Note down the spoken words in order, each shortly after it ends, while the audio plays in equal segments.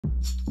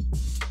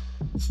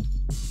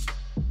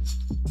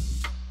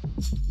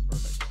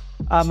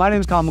My name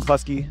is Colin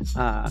McCluskey.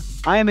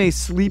 I am a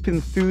sleep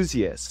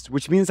enthusiast,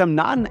 which means I'm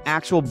not an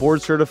actual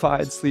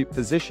board-certified sleep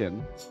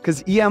physician,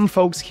 because EM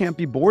folks can't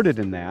be boarded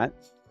in that,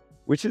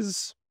 which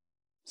is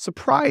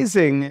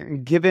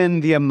surprising given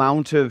the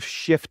amount of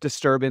shift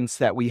disturbance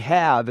that we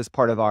have as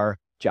part of our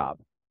job.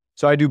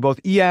 So I do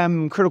both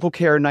EM, critical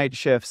care night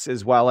shifts,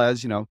 as well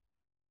as,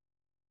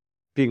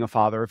 being a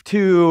father of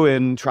two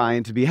and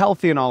trying to be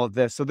healthy and all of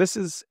this. So this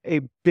is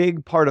a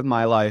big part of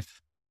my life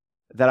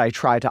that I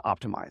try to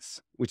optimize,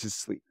 which is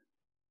sleep.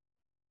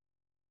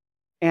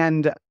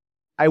 And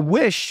I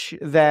wish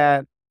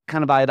that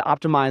I had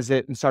optimized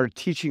it and started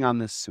teaching on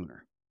this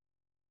sooner.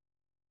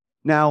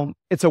 Now,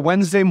 it's a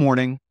Wednesday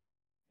morning,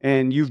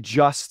 and you've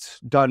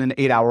just done an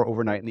 8-hour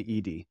overnight in the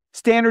ED.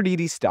 Standard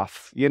ED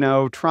stuff,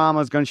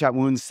 traumas, gunshot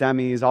wounds,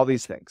 semis, all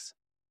these things.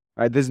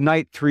 All right, this is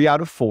night 3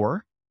 out of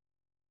 4,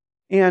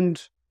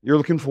 and you're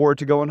looking forward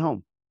to going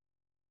home.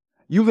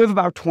 You live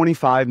about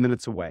 25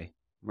 minutes away,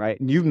 right?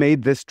 And you've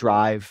made this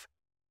drive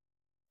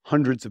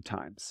hundreds of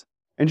times.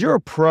 And you're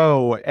a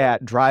pro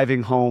at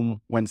driving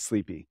home when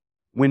sleepy.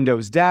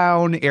 Windows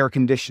down, air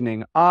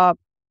conditioning up.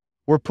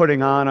 We're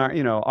putting on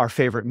our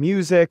favorite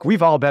music.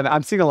 We've all been,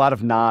 I'm seeing a lot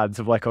of nods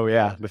of like, oh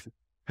yeah,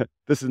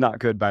 this is not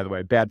good, by the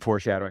way, bad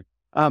foreshadowing.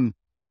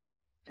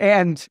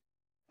 In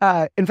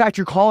fact,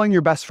 you're calling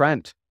your best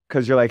friend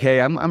because you're like,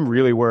 hey, I'm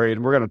really worried.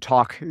 We're going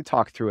to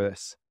talk through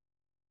this.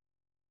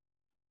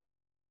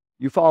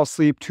 You fall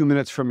asleep 2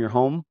 minutes from your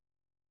home,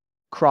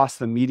 cross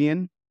the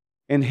median,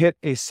 and hit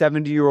a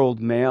 70-year-old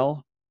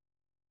male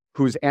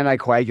who's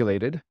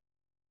anticoagulated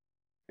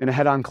in a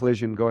head-on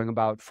collision going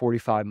about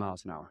 45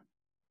 miles an hour.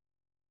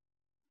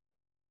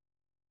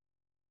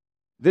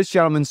 This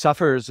gentleman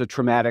suffers a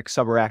traumatic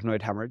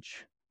subarachnoid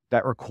hemorrhage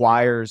that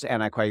requires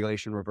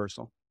anticoagulation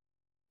reversal.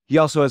 He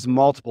also has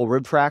multiple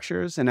rib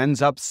fractures and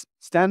ends up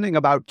spending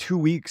about 2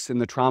 weeks in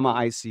the trauma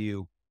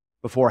ICU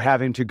before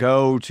having to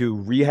go to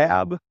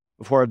rehab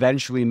before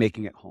eventually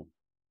making it home.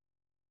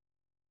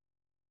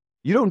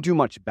 You don't do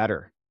much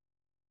better.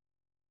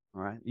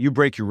 All right. You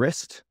break your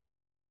wrist.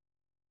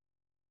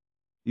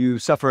 You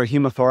suffer a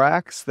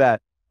hemothorax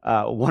that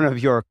one of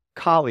your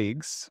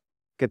colleagues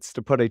gets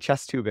to put a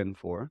chest tube in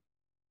for.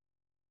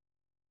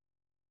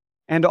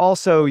 And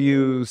also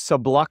you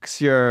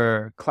sublux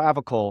your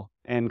clavicle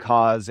and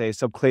cause a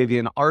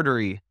subclavian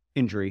artery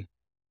injury,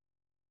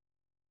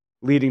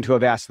 leading to a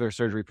vascular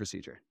surgery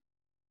procedure.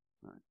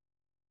 All right.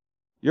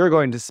 You're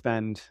going to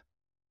spend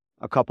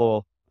a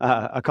couple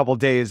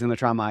days in the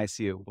trauma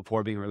ICU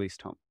before being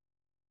released home.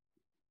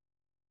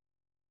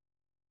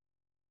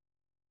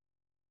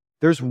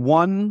 There's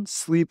one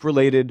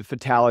sleep-related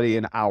fatality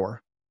an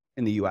hour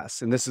in the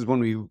U.S., and this is when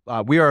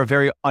we are a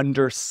very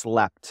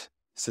underslept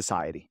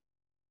society.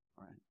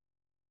 All right.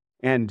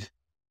 And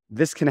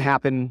this can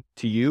happen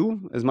to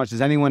you as much as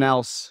anyone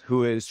else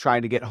who is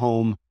trying to get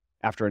home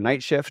after a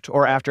night shift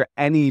or after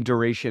any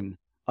duration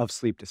of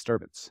sleep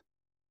disturbance.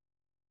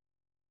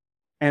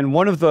 And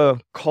one of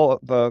the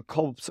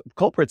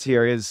culprits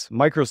here is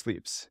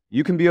microsleeps.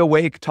 You can be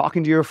awake,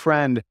 talking to your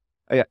friend,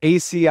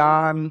 AC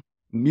on,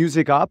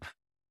 music up,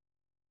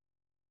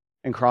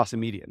 and cross a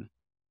median.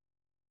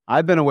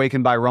 I've been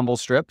awakened by rumble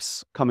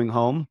strips coming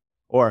home,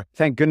 or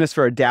thank goodness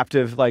for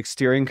adaptive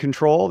steering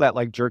control that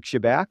jerks you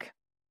back.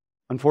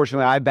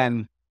 Unfortunately, I've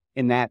been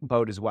in that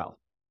boat as well.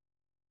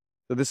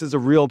 So this is a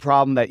real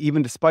problem that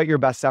even despite your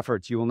best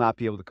efforts, you will not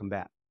be able to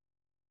combat.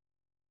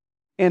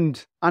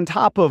 And on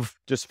top of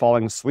just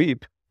falling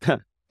asleep,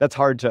 that's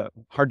hard to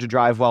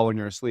drive well when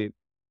you're asleep.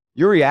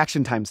 Your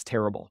reaction time's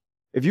terrible.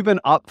 If you've been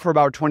up for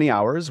about 20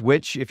 hours,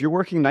 which if you're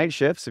working night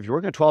shifts, if you're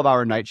working a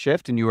 12-hour night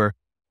shift and you were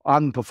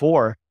on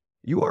before,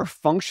 you are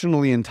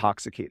functionally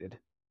intoxicated.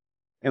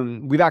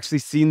 And we've actually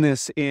seen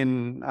this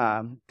in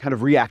kind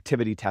of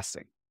reactivity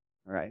testing,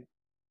 all right?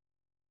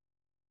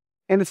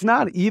 And it's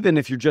not even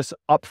if you're just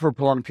up for a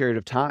prolonged period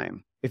of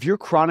time. If you're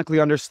chronically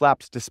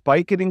underslept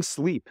despite getting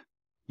sleep,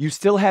 you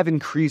still have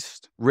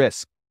increased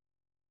risk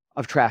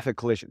of traffic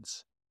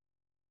collisions.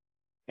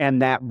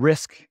 And that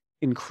risk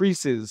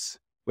increases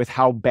with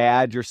how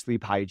bad your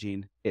sleep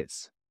hygiene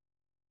is.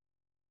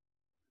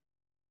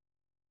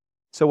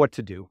 So what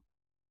to do?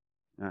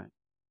 All right.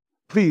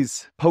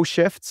 Please, post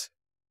shifts.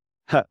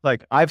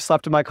 I've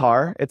slept in my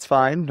car. It's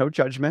fine. No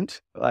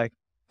judgment.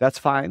 That's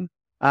fine.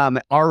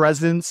 Our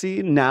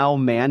residency now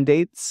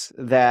mandates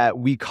that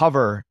we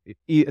cover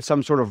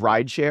some sort of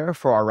ride share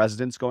for our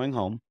residents going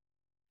home.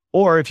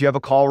 Or if you have a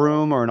call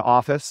room or an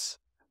office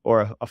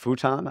or a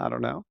futon, I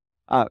don't know,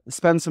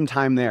 spend some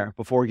time there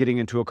before getting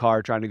into a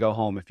car trying to go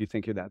home if you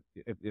think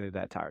if you're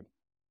that tired.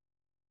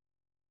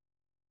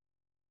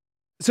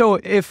 So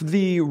if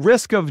the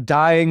risk of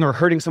dying or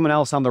hurting someone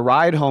else on the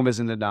ride home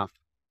isn't enough,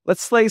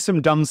 let's slay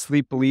some dumb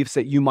sleep beliefs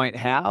that you might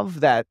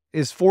have that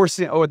is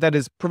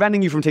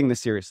preventing you from taking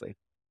this seriously.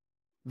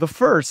 The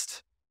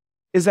first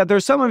is that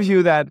there's some of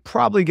you that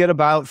probably get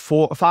about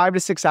 5 to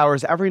 6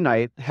 hours every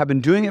night, have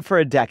been doing it for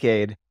a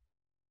decade,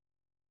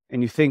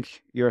 and you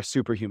think you're a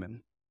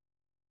superhuman.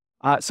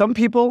 Some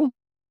people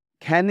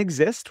can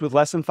exist with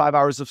less than 5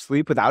 hours of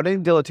sleep without any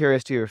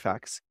deleterious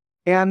effects.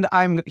 And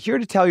I'm here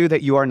to tell you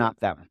that you are not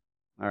them.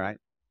 All right.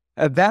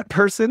 That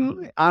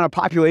person on a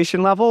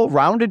population level,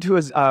 rounded to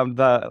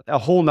a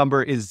whole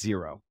number, is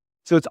 0.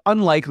 So it's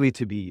unlikely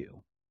to be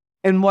you.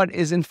 And what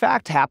is in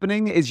fact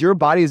happening is your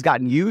body has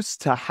gotten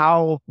used to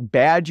how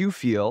bad you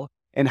feel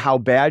and how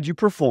bad you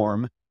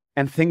perform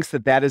and thinks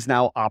that that is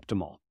now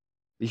optimal.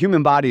 The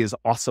human body is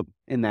awesome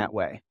in that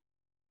way.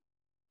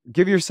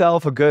 Give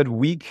yourself a good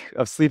week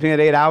of sleeping at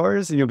 8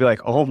 hours and you'll be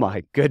like, oh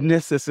my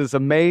goodness, this is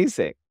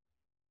amazing.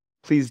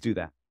 Please do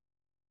that.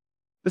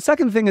 The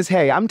second thing is,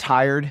 hey, I'm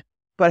tired,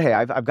 but hey,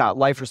 I've got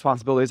life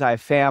responsibilities. I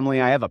have family.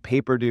 I have a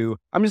paper due.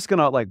 I'm just going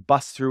to like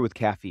bust through with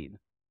caffeine.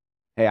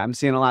 Hey, I'm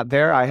seeing a lot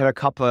there. I had a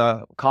cup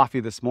of coffee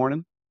this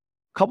morning.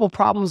 Couple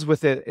problems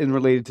with it in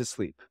related to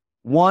sleep.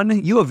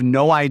 One, you have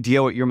no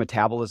idea what your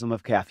metabolism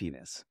of caffeine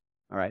is.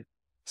 All right.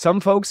 Some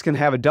folks can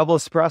have a double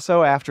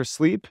espresso after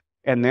sleep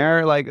and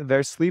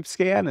their sleep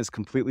scan is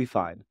completely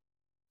fine.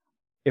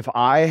 If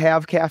I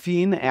have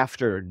caffeine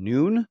after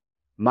noon,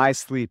 my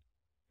sleep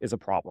is a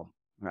problem,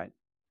 right?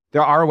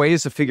 There are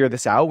ways to figure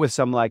this out with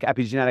some like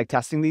epigenetic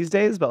testing these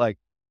days, but like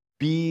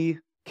be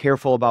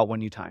careful about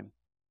when you time.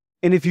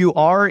 And if you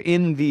are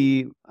in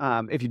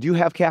if you do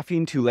have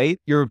caffeine too late,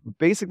 you're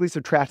basically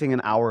subtracting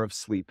an hour of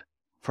sleep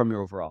from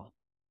your overall.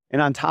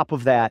 And on top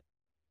of that,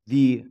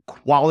 the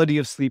quality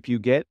of sleep you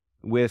get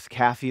with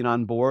caffeine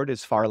on board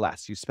is far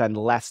less. You spend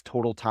less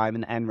total time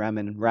in NREM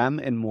and REM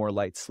and more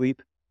light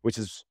sleep, which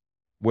is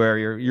where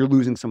you're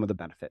losing some of the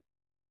benefit.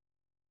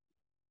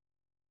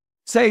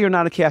 Say you're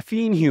not a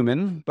caffeine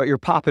human, but you're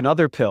popping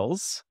other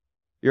pills.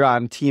 You're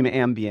on Team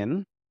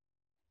Ambien.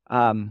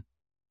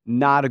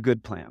 Not a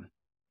good plan.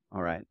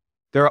 All right.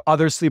 There are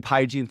other sleep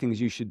hygiene things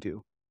you should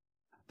do.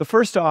 The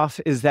first off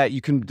is that you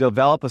can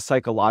develop a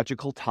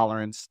psychological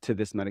tolerance to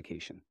this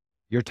medication.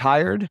 You're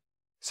tired,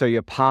 so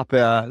you pop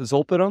a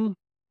Zolpidem.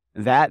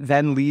 That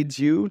then leads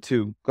you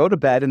to go to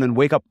bed and then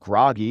wake up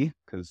groggy,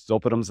 because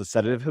Zolpidem's a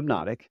sedative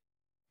hypnotic.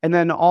 And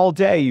then all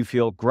day you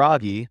feel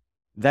groggy,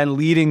 then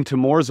leading to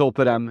more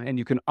Zolpidem, and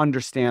you can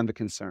understand the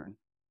concern.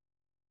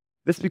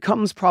 This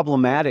becomes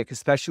problematic,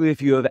 especially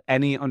if you have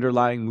any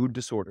underlying mood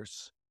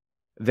disorders.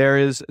 There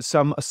is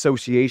some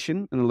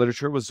association in the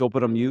literature with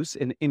Zolpidem use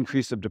and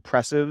increase of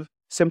depressive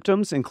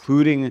symptoms,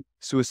 including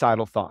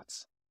suicidal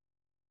thoughts.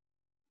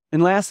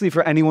 And lastly,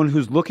 for anyone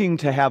who's looking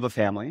to have a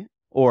family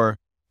or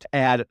to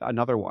add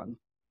another one,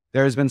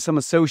 there has been some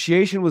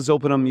association with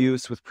Zolpidem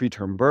use with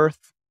preterm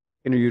birth,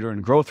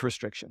 intrauterine growth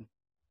restriction.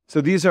 So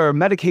these are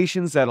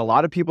medications that a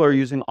lot of people are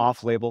using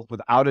off-label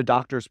without a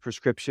doctor's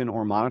prescription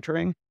or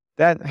monitoring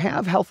that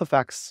have health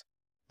effects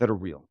that are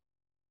real.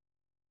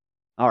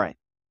 All right.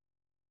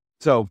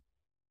 So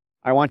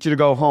I want you to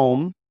go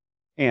home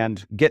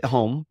and get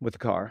home with the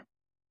car.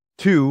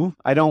 2,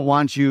 I don't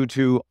want you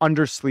to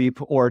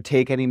undersleep or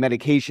take any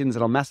medications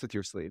that'll mess with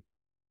your sleep.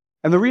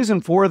 And the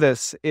reason for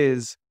this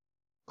is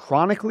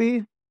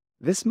chronically,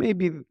 this may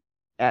be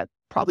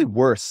probably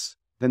worse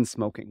than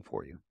smoking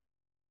for you.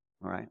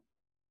 All right.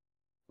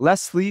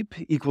 Less sleep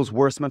equals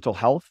worse mental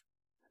health.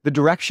 The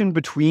direction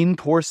between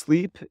poor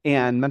sleep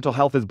and mental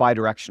health is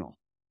bidirectional.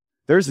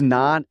 There's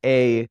not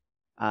a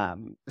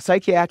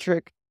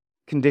psychiatric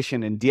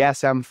condition in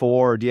DSM-4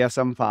 or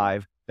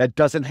DSM-5 that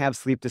doesn't have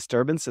sleep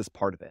disturbance as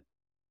part of it.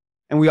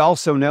 And we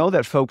also know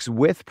that folks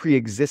with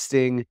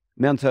pre-existing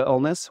mental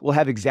illness will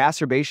have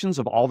exacerbations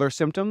of all their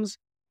symptoms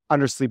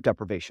under sleep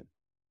deprivation.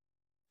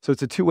 So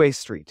it's a two-way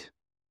street.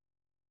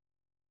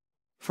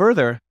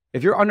 Further,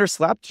 if you're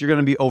underslept, you're going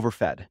to be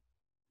overfed.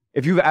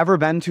 If you've ever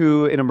been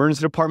to an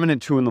emergency department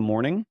at 2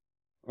 a.m,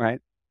 right?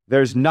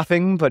 There's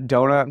nothing but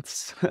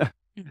donuts.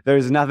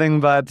 There's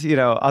nothing but,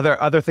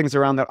 other things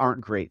around that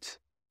aren't great.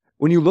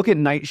 When you look at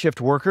night shift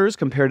workers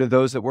compared to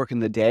those that work in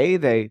the day,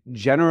 they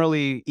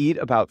generally eat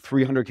about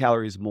 300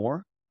 calories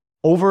more.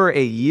 Over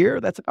a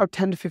year, that's about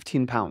 10 to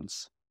 15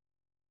 pounds.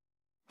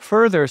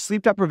 Further,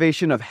 sleep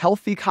deprivation of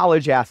healthy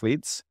college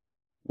athletes,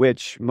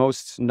 which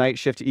most night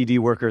shift ED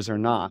workers are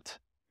not.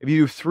 If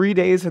you do 3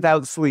 days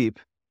without sleep,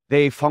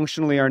 they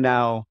functionally are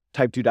now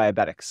type 2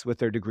 diabetics with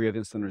their degree of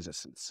insulin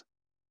resistance.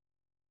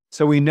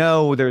 So we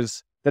know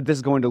that this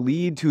is going to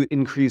lead to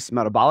increased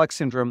metabolic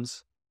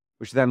syndromes,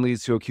 which then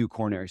leads to acute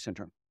coronary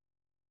syndrome.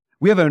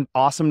 We have an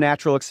awesome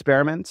natural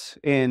experiment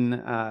in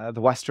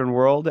the Western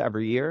world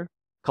every year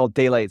called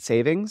daylight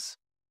savings.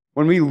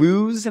 When we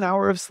lose an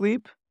hour of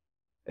sleep,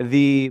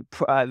 the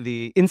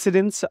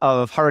incidence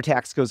of heart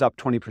attacks goes up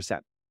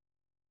 20%.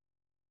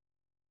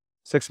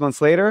 6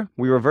 months later,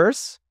 we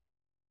reverse,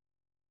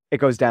 it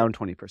goes down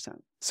 20%.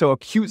 So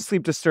acute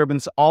sleep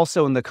disturbance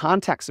also in the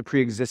context of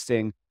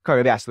pre-existing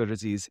cardiovascular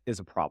disease is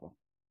a problem.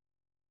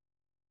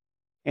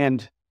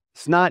 And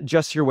it's not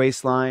just your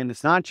waistline.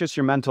 It's not just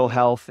your mental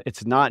health.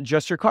 It's not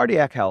just your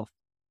cardiac health.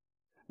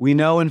 We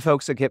know in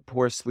folks that get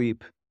poor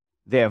sleep,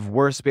 they have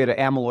worse beta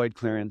amyloid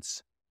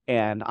clearance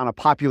and on a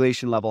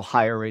population level,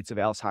 higher rates of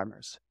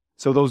Alzheimer's.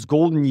 So those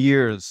golden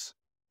years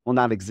will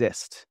not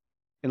exist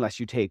unless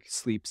you take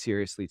sleep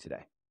seriously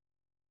today.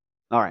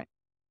 All right.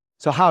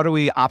 So how do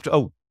we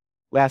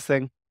last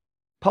thing,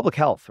 public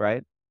health,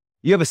 right?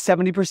 You have a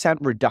 70%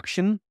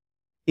 reduction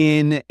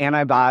in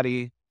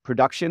antibody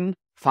production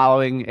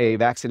following a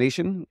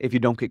vaccination if you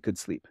don't get good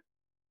sleep.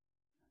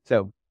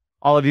 So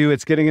all of you,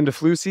 it's getting into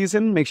flu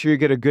season. Make sure you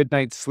get a good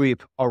night's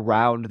sleep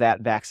around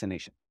that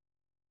vaccination.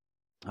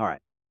 All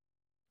right.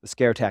 The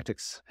scare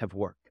tactics have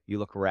worked. You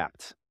look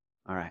wrapped.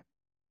 All right.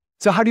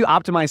 So how do you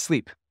optimize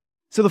sleep?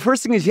 So the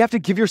first thing is you have to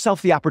give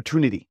yourself the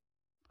opportunity.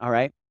 All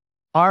right.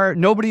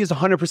 Nobody is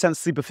 100%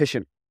 sleep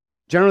efficient.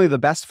 Generally, the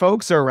best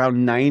folks are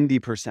around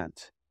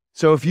 90%.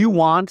 So if you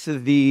want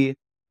the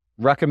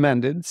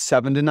recommended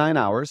 7 to 9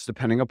 hours,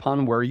 depending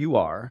upon where you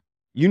are,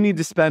 you need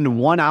to spend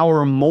 1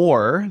 hour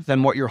more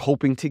than what you're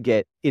hoping to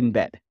get in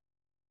bed.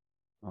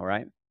 All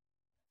right.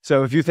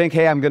 So if you think,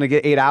 hey, I'm going to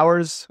get 8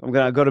 hours, I'm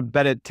going to go to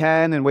bed at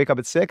 10 and wake up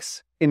at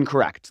 6,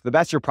 incorrect. The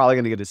best you're probably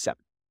going to get is 7.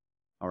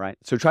 All right.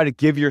 So try to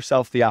give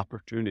yourself the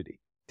opportunity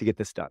to get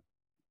this done.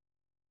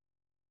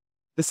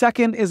 The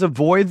second is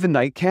avoid the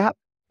nightcap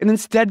and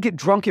instead get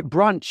drunk at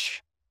brunch,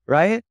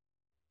 right?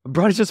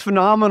 Brunch is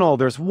phenomenal.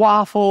 There's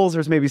waffles.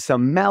 There's maybe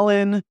some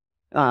melon.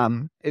 It's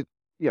going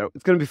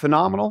to be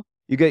phenomenal.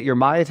 You get your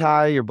Mai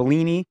Tai, your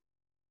Bellini,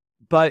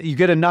 but you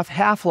get enough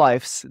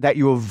half-lives that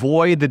you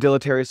avoid the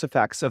deleterious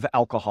effects of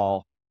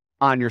alcohol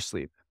on your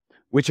sleep,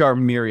 which are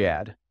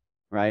myriad,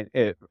 right?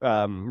 It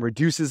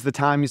reduces the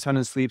time you spend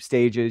in sleep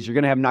stages. You're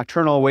going to have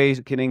nocturnal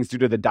awakenings due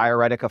to the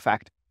diuretic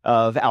effect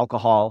of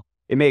alcohol.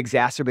 It may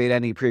exacerbate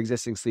any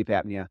pre-existing sleep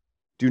apnea.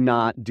 Do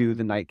not do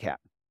the nightcap.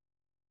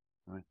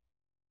 All right.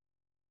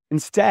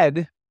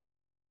 Instead,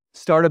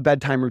 start a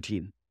bedtime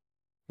routine.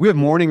 We have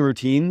morning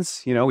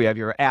routines. We have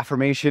your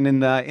affirmation in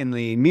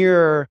the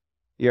mirror.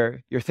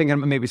 You're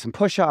thinking maybe some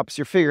push-ups.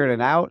 You're figuring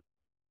it out.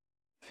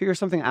 Figure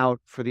something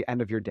out for the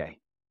end of your day.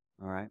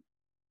 All right.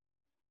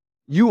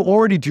 You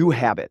already do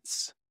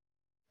habits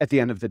at the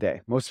end of the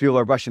day. Most people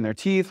are brushing their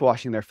teeth,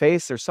 washing their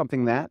face. There's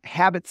something that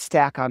habits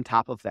stack on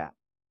top of that.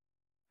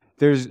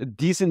 There's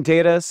decent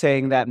data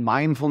saying that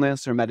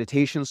mindfulness or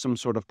meditation, some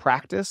sort of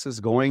practice, is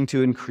going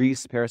to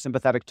increase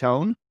parasympathetic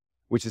tone,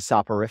 which is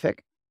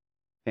soporific.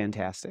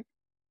 Fantastic.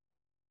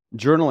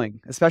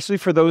 Journaling, especially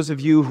for those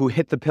of you who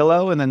hit the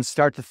pillow and then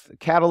start to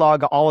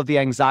catalog all of the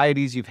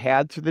anxieties you've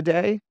had through the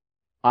day.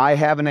 I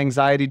have an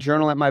anxiety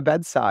journal at my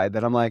bedside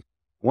that I'm like,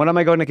 when am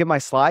I going to get my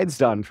slides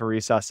done for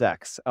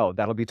ResusX? Oh,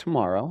 that'll be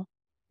tomorrow.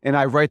 And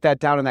I write that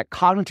down, and that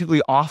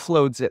cognitively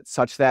offloads it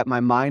such that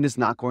my mind is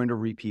not going to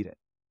repeat it.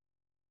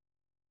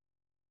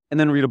 And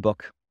then read a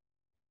book,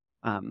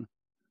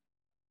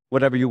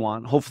 whatever you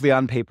want, hopefully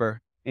on paper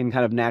in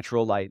kind of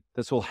natural light.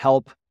 This will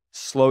help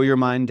slow your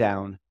mind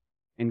down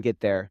and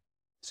get there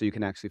so you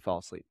can actually fall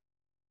asleep.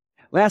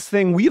 Last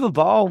thing, we've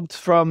evolved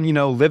from,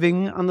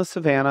 living on the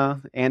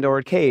savannah and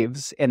or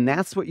caves, and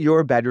that's what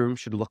your bedroom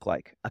should look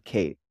like, a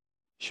cave.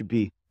 It should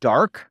be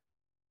dark.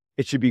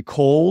 It should be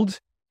cold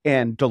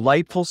and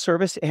delightful,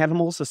 service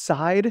animals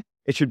aside.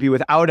 It should be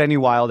without any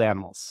wild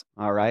animals,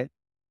 all right?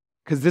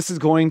 Because this is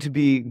going to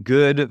be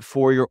good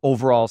for your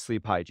overall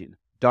sleep hygiene.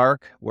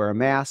 Dark, wear a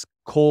mask,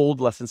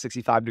 cold, less than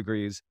 65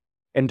 degrees,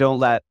 and don't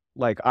let,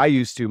 like I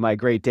used to, my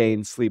Great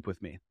Danes sleep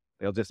with me.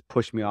 They'll just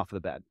push me off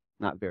the bed.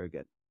 Not very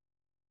good.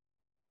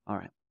 All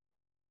right.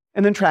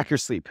 And then track your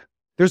sleep.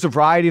 There's a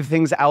variety of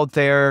things out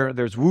there.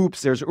 There's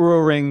Whoops, there's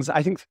Oura rings.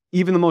 I think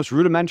even the most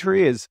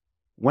rudimentary is,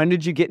 when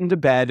did you get into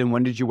bed and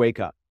when did you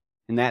wake up?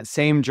 In that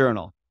same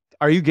journal,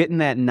 are you getting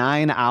that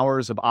 9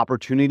 hours of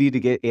opportunity to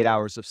get 8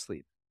 hours of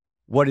sleep?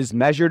 What is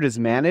measured is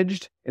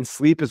managed, and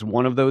sleep is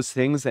one of those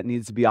things that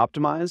needs to be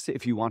optimized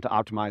if you want to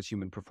optimize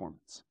human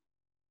performance.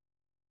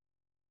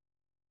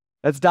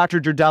 That's Dr.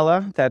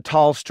 Jardella, that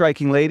tall,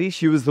 striking lady.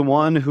 She was the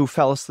one who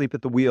fell asleep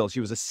at the wheel. She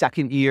was a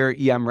second-year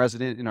EM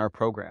resident in our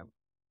program.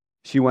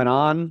 She went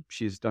on.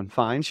 She's done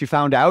fine. She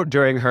found out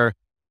during her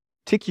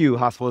TICU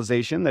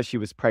hospitalization that she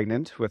was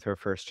pregnant with her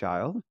first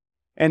child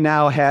and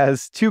now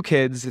has 2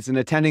 kids. It's an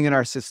attending in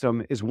our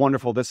system, is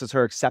wonderful. This is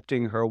her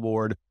accepting her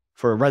award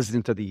for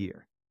Resident of the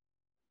Year.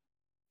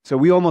 So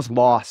we almost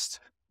lost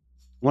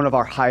one of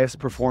our highest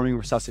performing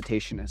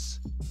resuscitationists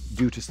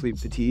due to sleep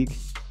fatigue.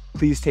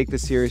 Please take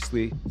this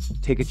seriously.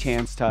 Take a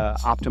chance to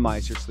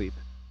optimize your sleep.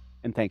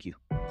 And thank you.